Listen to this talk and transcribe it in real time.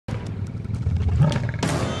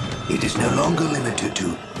is no longer limited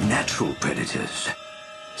to natural predators.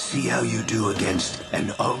 See how you do against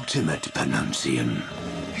an ultimate Panuncian.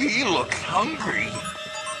 He looks hungry.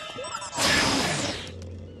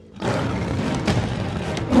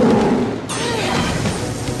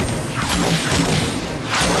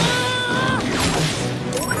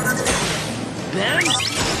 Then,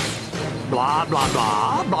 blah, blah,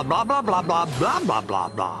 blah, blah, blah, blah, blah, blah, blah, blah, blah,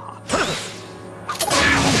 blah.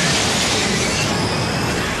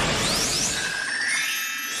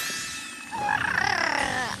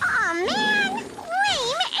 Aw, man!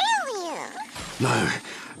 Lame alien! No,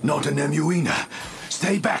 not an Emuina.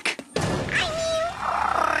 Stay back.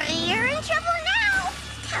 I mean, you're in trouble now.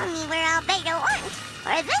 Tell me where Albedo went,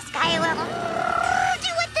 or this guy will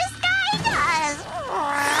do what this guy does.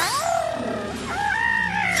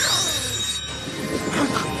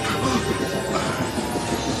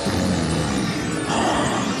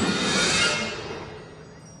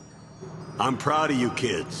 I'm proud of you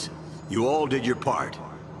kids. You all did your part.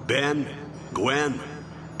 Ben, Gwen,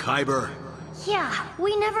 Kyber. Yeah,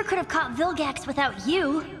 we never could have caught Vilgax without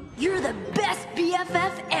you. You're the best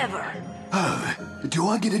BFF ever. Oh, do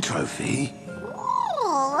I get a trophy?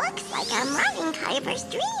 Ooh, looks like I'm running Kyber's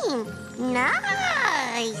dream.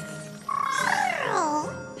 Nice.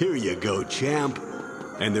 Here you go, champ.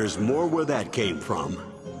 And there's more where that came from.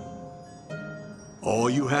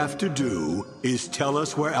 All you have to do is tell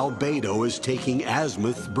us where Albedo is taking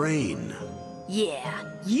Azmuth's brain. Yeah,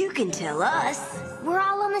 you can tell us. We're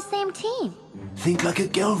all on the same team. Think like a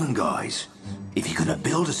Gelvin, guys. If you're gonna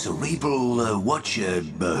build a cerebral watcher,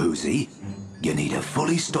 Bahoozy, you need a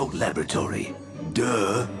fully stocked laboratory.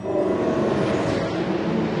 Duh.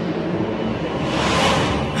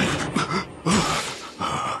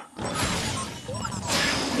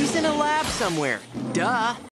 He's in a lab somewhere. Duh.